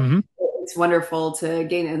 So it's wonderful to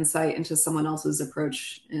gain insight into someone else's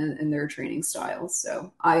approach and their training style.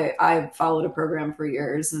 So I've followed a program for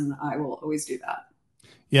years, and I will always do that.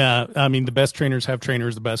 Yeah. I mean, the best trainers have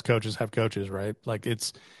trainers, the best coaches have coaches, right? Like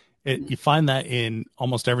you find that in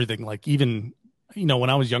almost everything. Like, even,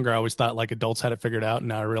 when I was younger, I always thought like adults had it figured out. And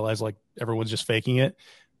now I realize like everyone's just faking it.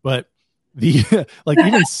 But like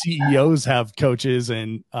even CEOs have coaches,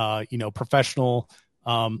 and, professional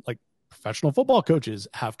football coaches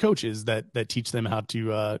have coaches that teach them how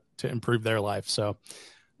to improve their life. So,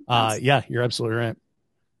 yeah, you're absolutely right.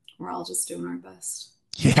 We're all just doing our best.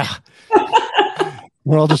 Yeah.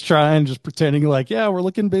 We're all just trying, just pretending like, yeah, we're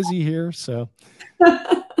looking busy here. So,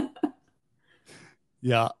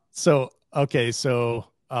 yeah. So, okay. So,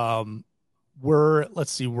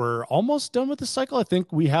 let's see, we're almost done with the cycle. I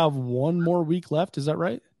think we have one more week left. Is that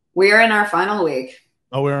right? We're in our final week.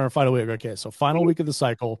 Oh, we're in our final week. Okay. So, final week of the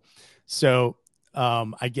cycle. So,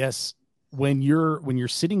 I guess when you're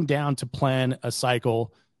sitting down to plan a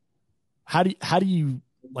cycle, how do you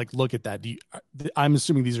like look at that? I'm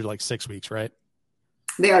assuming these are like 6 weeks, right?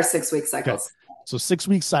 They are 6 week Okay. cycles. So 6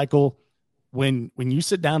 week cycle. When you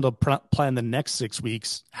sit down to plan the next 6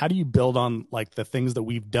 weeks, how do you build on like the things that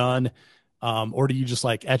we've done, or do you just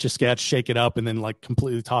like etch a sketch, shake it up, and then like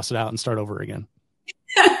completely toss it out and start over again?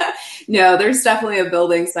 No, there's definitely a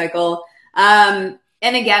building cycle. And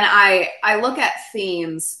again, I look at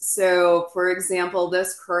themes. So, for example,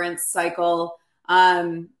 this current cycle,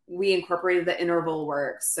 we incorporated the interval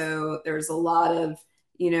work. So there's a lot of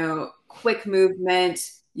quick movement.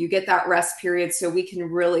 You get that rest period, so we can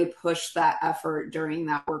really push that effort during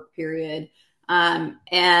that work period.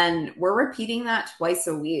 And we're repeating that twice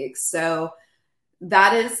a week. So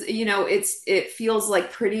that is, it feels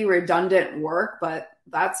like pretty redundant work, but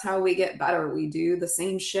that's how we get better. We do the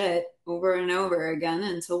same shit over and over again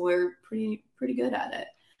until we're pretty good at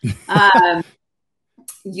it.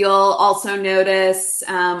 You'll also notice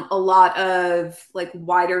a lot of like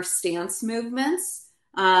wider stance movements.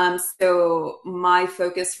 So my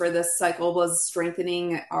focus for this cycle was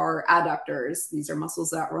strengthening our adductors. These are muscles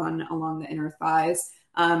that run along the inner thighs.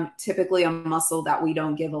 Typically a muscle that we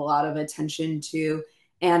don't give a lot of attention to.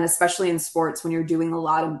 And especially in sports, when you're doing a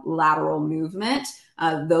lot of lateral movement,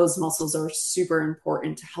 those muscles are super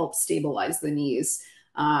important to help stabilize the knees.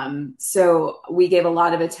 So we gave a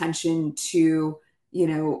lot of attention to,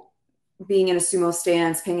 being in a sumo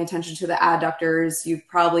stance, paying attention to the adductors. You've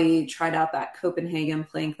probably tried out that Copenhagen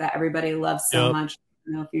plank that everybody loves so Yep. much. I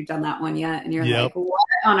don't know if you've done that one yet. And you're Yep. like, what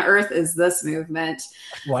on earth is this movement?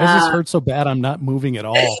 Why does this hurt so bad? I'm not moving at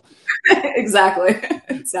all. Exactly.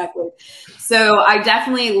 Exactly. So I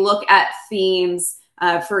definitely look at themes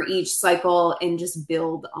for each cycle and just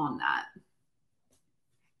build on that.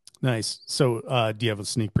 Nice. So, do you have a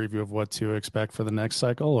sneak preview of what to expect for the next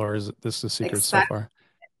cycle, or is this the secret so Expect far?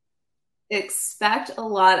 expect a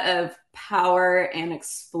lot of power and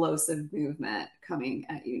explosive movement coming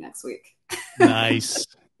at you next week. Nice.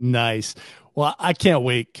 Nice. Well, I can't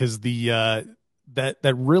wait because that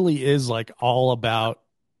really is like all about,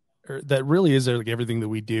 or that really is like everything that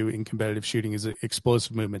we do in competitive shooting is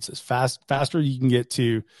explosive movements. As faster you can get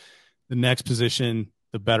to the next position,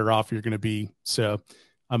 the better off you're going to be. So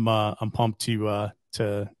I'm pumped to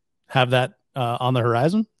have that on the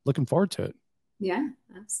horizon. Looking forward to it. Yeah,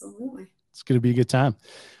 absolutely. It's going to be a good time.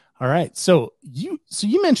 All right. So you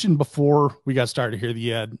mentioned before we got started here that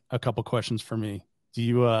you had a couple questions for me. Do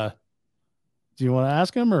you want to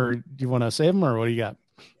ask them, or do you want to save them, or what do you got?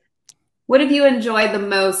 What have you enjoyed the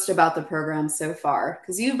most about the program so far?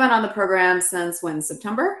 Because you've been on the program since when,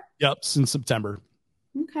 September? Yep, since September.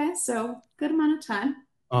 Okay, so good amount of time.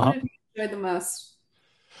 Uh-huh. What have you enjoyed the most?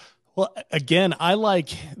 Well, again, I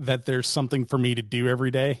like that there's something for me to do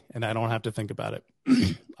every day and I don't have to think about it.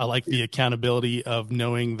 I like the accountability of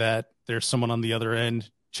knowing that there's someone on the other end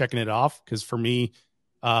checking it off. Cause for me,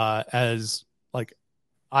 as like,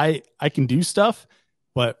 I can do stuff,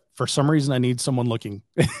 but for some reason I need someone looking.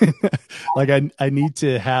 Like I need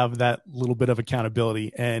to have that little bit of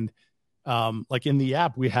accountability. And, like in the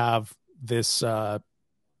app, we have this, like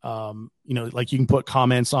you can put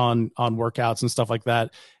comments on workouts and stuff like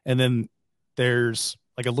that. And then there's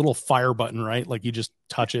like a little fire button, right? Like you just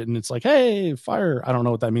touch it and it's like, hey, fire. I don't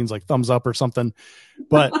know what that means, like thumbs up or something.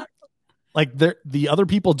 But like the other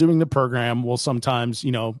people doing the program will sometimes,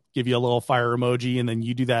 give you a little fire emoji and then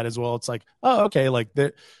you do that as well. It's like, oh, okay. Like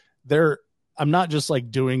they're I'm not just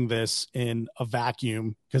like doing this in a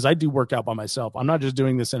vacuum because I do work out by myself. I'm not just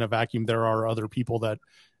doing this in a vacuum. There are other people that,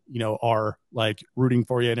 are like rooting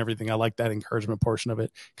for you and everything. I like that encouragement portion of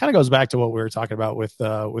it. Kind of goes back to what we were talking about with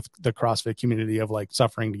the CrossFit community of like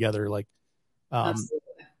suffering together. Like, Absolutely.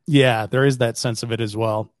 yeah, there is that sense of it as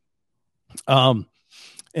well. And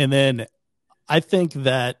then I think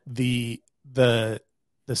that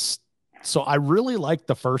so I really like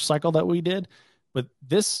the first cycle that we did, but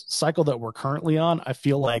this cycle that we're currently on, I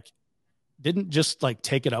feel like didn't just like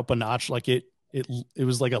take it up a notch. Like it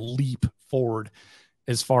was like a leap forward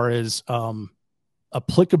as far as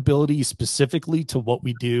applicability specifically to what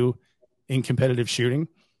we do in competitive shooting.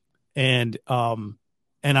 And I'm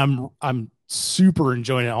super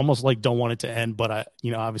enjoying it. I almost like don't want it to end, but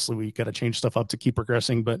obviously we got to change stuff up to keep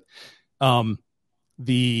progressing. But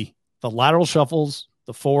the lateral shuffles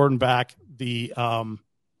the forward and back,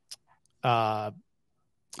 uh,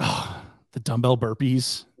 the dumbbell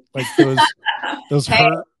burpees, like those Hey,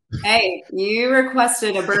 hurt. hey, you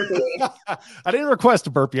requested a burpee. I didn't request a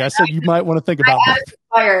burpee. I said you might want to think about I added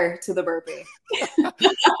fire to the burpee.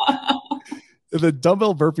 the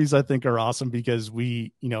dumbbell burpees. I think are awesome because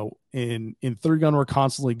we, in third gun, we're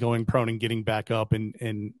constantly going prone and getting back up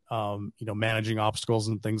and managing obstacles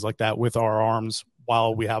and things like that with our arms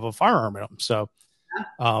while we have a firearm in them. So,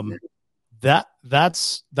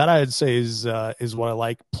 that's I'd say is what I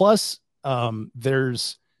like. Plus,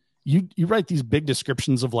 there's you write these big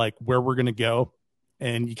descriptions of like where we're going to go,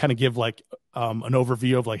 and you kind of give like an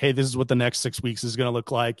overview of like, hey, this is what the next 6 weeks is going to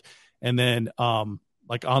look like. And then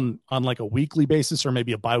like on like a weekly basis or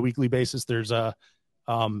maybe a bi-weekly basis, there's a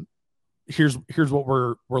here's what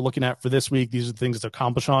we're looking at for this week. These are the things to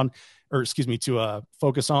accomplish on, or excuse me, to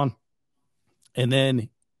focus on. And then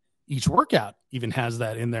each workout even has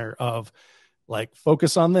that in there of like,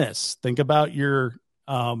 focus on this, think about your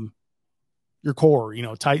core,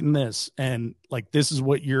 tighten this. And like, this is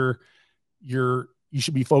what you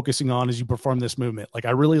should be focusing on as you perform this movement. Like,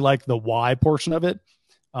 I really like the why portion of it.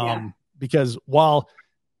 Because while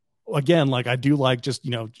again, like I do like just,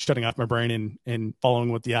 shutting off my brain and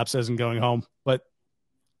following what the app says and going home, but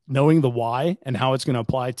knowing the why and how it's going to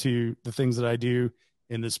apply to the things that I do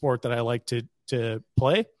in the sport that I like to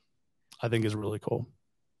play, I think is really cool.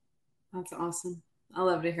 That's awesome. I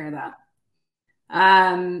love to hear that.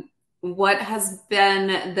 What has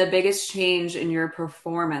been the biggest change in your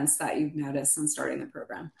performance that you've noticed since starting the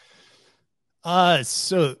program?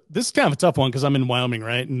 So this is kind of a tough one because I'm in Wyoming,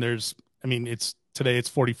 right? And today it's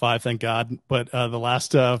 45, thank God. But the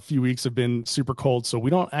last few weeks have been super cold. So we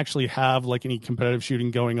don't actually have like any competitive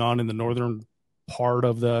shooting going on in the northern part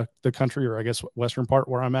of the country, or I guess western part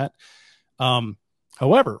where I'm at.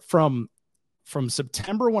 However, from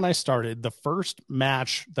September when I started, the first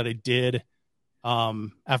match that I did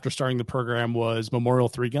after starting the program was Memorial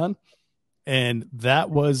 3-Gun. And that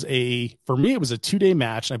was for me, it was a 2-day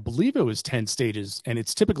match. I believe it was 10 stages, and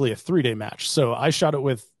it's typically a 3-day match. So I shot it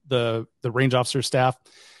with the range officer staff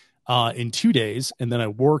in 2 days. And then I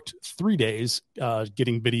worked 3 days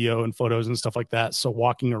getting video and photos and stuff like that. So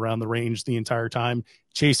walking around the range the entire time,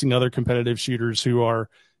 chasing other competitive shooters who are,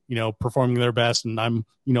 performing their best. And I'm,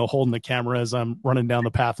 holding the camera as I'm running down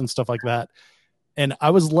the path and stuff like that. And I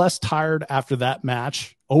was less tired after that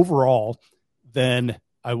match overall than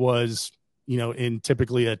I was, in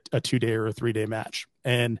typically a 2-day or a 3-day match.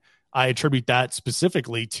 And I attribute that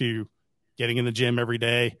specifically to getting in the gym every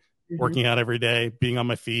day, working out every day, being on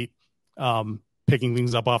my feet, picking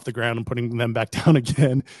things up off the ground and putting them back down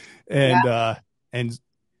again. And,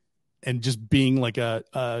 and just being like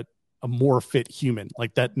a more fit human.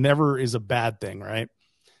 Like, that never is a bad thing. Right.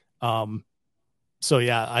 So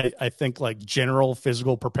yeah, I think like general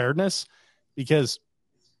physical preparedness, because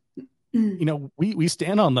we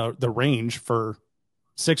stand on the range for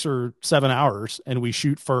 6 or 7 hours and we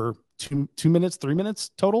shoot for 2 minutes, 3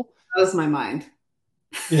 minutes total. That was my mind.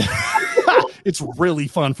 Yeah. It's really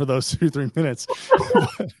fun for those 2-3 minutes.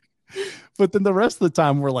 But then the rest of the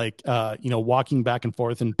time we're like, walking back and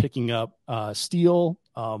forth and picking up steel,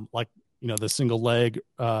 like, the single leg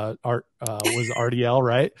was RDL,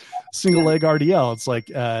 right? Single leg RDL. It's like,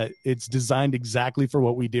 it's designed exactly for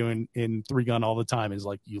what we do in 3-Gun all the time, is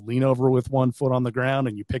like, you lean over with one foot on the ground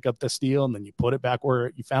and you pick up the steel and then you put it back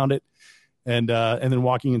where you found it. And then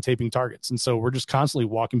walking and taping targets. And so we're just constantly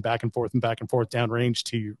walking back and forth down range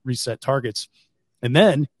to reset targets. And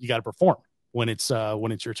then you got to perform when it's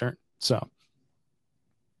your turn. So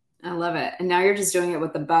I love it. And now you're just doing it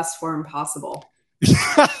with the best form possible.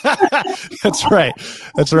 That's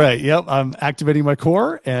right. Yep. I'm activating my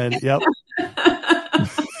core, and yep.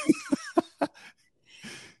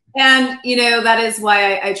 And, that is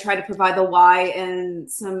why I try to provide the why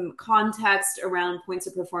and some context around points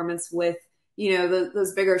of performance with,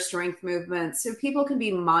 those bigger strength movements, so people can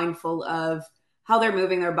be mindful of how they're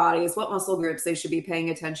moving their bodies, what muscle groups they should be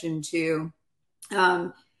paying attention to.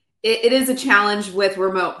 It is a challenge with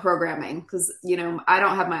remote programming because, I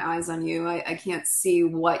don't have my eyes on you. I can't see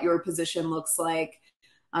what your position looks like.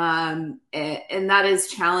 And that is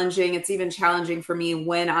challenging. It's even challenging for me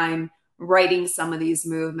when I'm writing some of these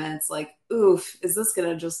movements, like, oof, is this going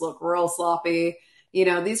to just look real sloppy?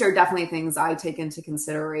 These are definitely things I take into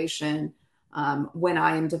consideration when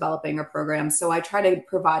I am developing a program. So I try to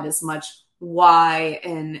provide as much why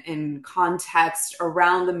and context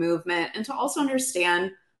around the movement, and to also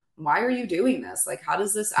understand, why are you doing this? Like, how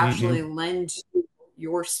does this actually lend to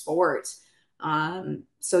your sport?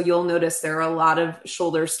 So you'll notice there are a lot of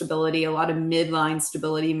shoulder stability, a lot of midline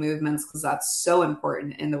stability movements, because that's so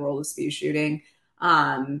important in the world of speed shooting.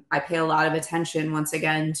 I pay a lot of attention, once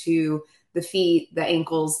again, to the feet, the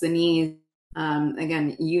ankles, the knees.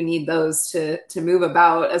 Again, you need those to move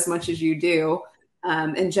about as much as you do,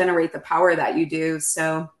 and generate the power that you do.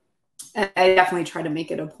 So I definitely try to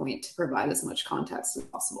make it a point to provide as much context as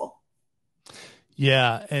possible.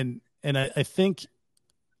 Yeah. And I think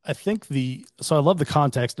so I love the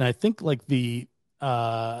context, and I think like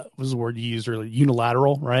what was the word you used earlier?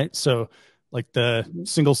 Unilateral, right? So like the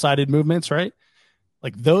single-sided movements, right?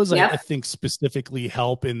 Like those, I Yep. think specifically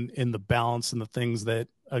help in the balance and the things that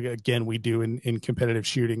again we do in competitive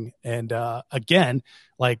shooting. And again,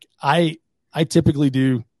 like I typically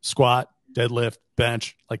do squat, deadlift,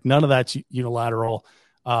 bench. Like none of that's unilateral.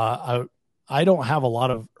 I don't have a lot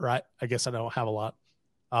of, right. I guess I don't have a lot.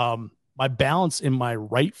 My balance in my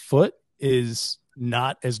right foot is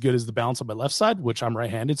not as good as the balance on my left side, which I'm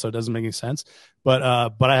right-handed, so it doesn't make any sense. But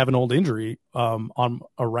I have an old injury on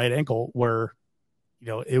a right ankle where,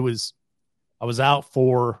 I was out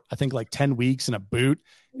for I think like 10 weeks in a boot,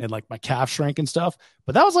 and like my calf shrank and stuff.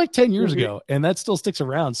 But that was like 10 years ago, and that still sticks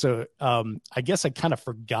around. So I guess I kind of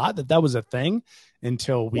forgot that was a thing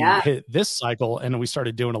until we hit this cycle and we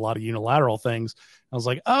started doing a lot of unilateral things. I was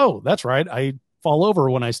like, oh, that's right. I fall over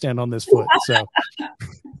when I stand on this foot. So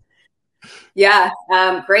yeah,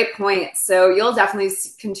 great point. So you'll definitely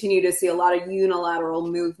continue to see a lot of unilateral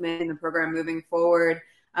movement in the program moving forward.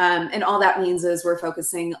 And all that means is we're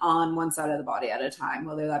focusing on one side of the body at a time,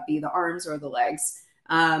 whether that be the arms or the legs.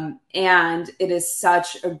 And it is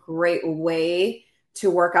such a great way to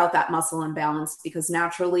work out that muscle imbalance, because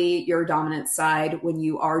naturally your dominant side, when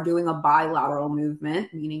you are doing a bilateral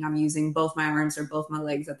movement, meaning I'm using both my arms or both my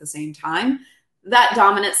legs at the same time, that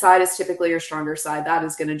dominant side is typically your stronger side. That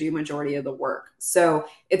is going to do majority of the work. So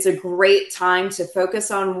it's a great time to focus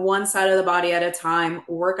on one side of the body at a time,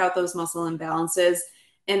 work out those muscle imbalances.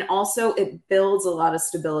 And also it builds a lot of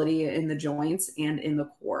stability in the joints and in the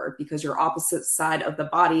core, because your opposite side of the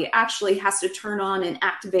body actually has to turn on and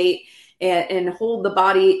activate and hold the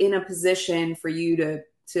body in a position for you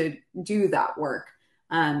to do that work.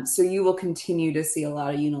 So you will continue to see a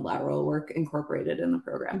lot of unilateral work incorporated in the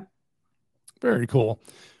program. very cool.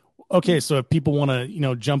 Okay, so if people want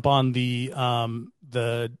to, jump on the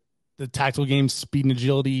tactical games speed and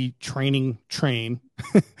agility train,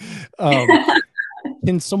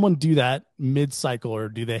 can someone do that mid-cycle, or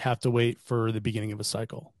do they have to wait for the beginning of a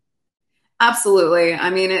cycle? Absolutely. I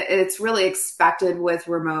mean, it's really expected with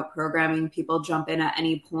remote programming. People jump in at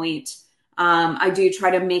any point. I do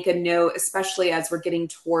try to make a note, especially as we're getting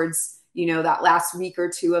towards, that last week or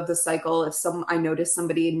two of the cycle. If I notice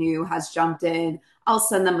somebody new has jumped in, I'll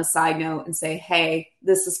send them a side note and say, hey,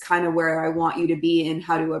 this is kind of where I want you to be and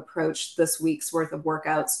how to approach this week's worth of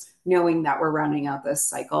workouts, knowing that we're rounding out this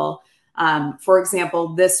cycle. For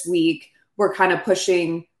example, this week, we're kind of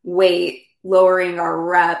pushing weight, lowering our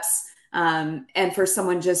reps. And for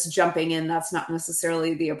someone just jumping in, that's not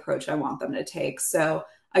necessarily the approach I want them to take. So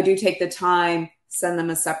I do take the time, send them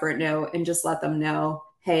a separate note, and just let them know,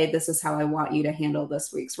 hey, this is how I want you to handle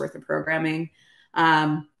this week's worth of programming.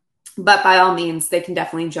 But by all means, they can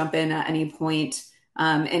definitely jump in at any point.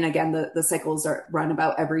 And again, the cycles are run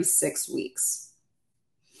about every 6 weeks.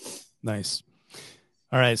 Nice.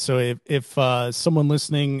 All right. So if someone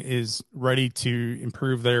listening is ready to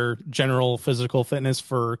improve their general physical fitness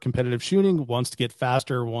for competitive shooting, wants to get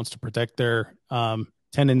faster, wants to protect their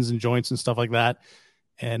tendons and joints and stuff like that,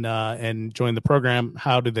 and join the program,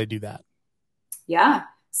 how do they do that? Yeah.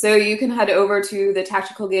 So you can head over to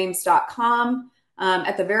thetacticalgames.com.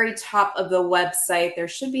 At the very top of the website, there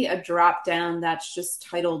should be a drop down that's just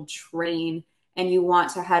titled train, and you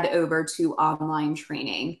want to head over to online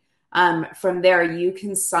training. From there, you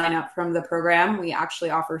can sign up from the program. We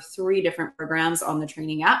actually offer 3 different programs on the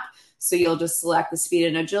training app. So you'll just select the speed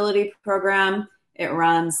and agility program. It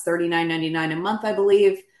runs $39.99 a month, I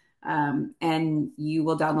believe. And you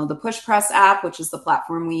will download the Push Press app, which is the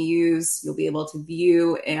platform we use. You'll be able to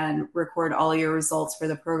view and record all your results for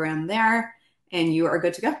the program there, and you are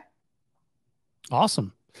good to go.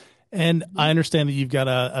 Awesome. And I understand that you've got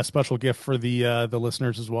a special gift for the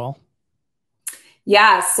listeners as well.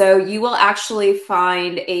 Yeah, so you will actually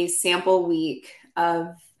find a sample week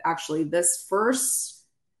of actually this first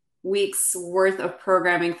week's worth of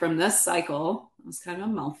programming from this cycle. It was kind of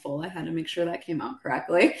a mouthful. I had to make sure that came out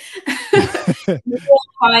correctly. You will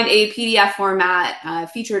find a PDF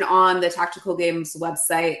format featured on the Tactical Games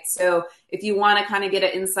website. So if you want to kind of get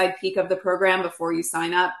an inside peek of the program before you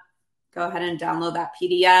sign up, go ahead and download that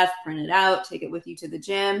PDF, print it out, take it with you to the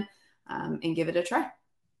gym, and give it a try.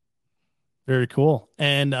 Very cool.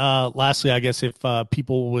 And lastly, I guess if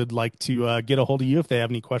people would like to get a hold of you, if they have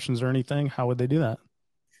any questions or anything, how would they do that?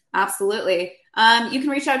 Absolutely. You can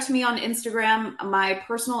reach out to me on Instagram. My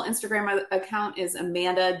personal Instagram account is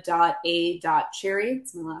amanda.a.cherry.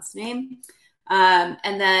 It's my last name.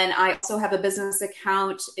 And then I also have a business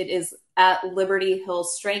account. It is at Liberty Hill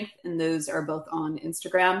Strength, and those are both on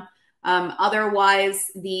Instagram. Otherwise,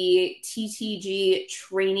 the TTG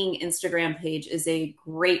training Instagram page is a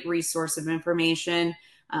great resource of information,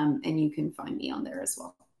 and you can find me on there as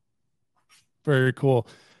well. Very cool.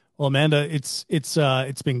 Well, Amanda, it's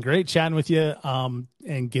been great chatting with you,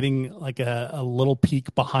 and getting like a little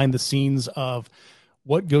peek behind the scenes of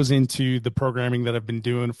what goes into the programming that I've been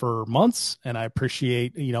doing for months. And I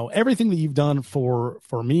appreciate, everything that you've done for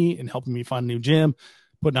me and helping me find a new gym,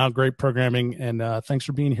 putting out great programming. And thanks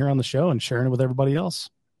for being here on the show and sharing it with everybody else.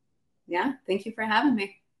 Yeah, thank you for having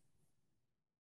me.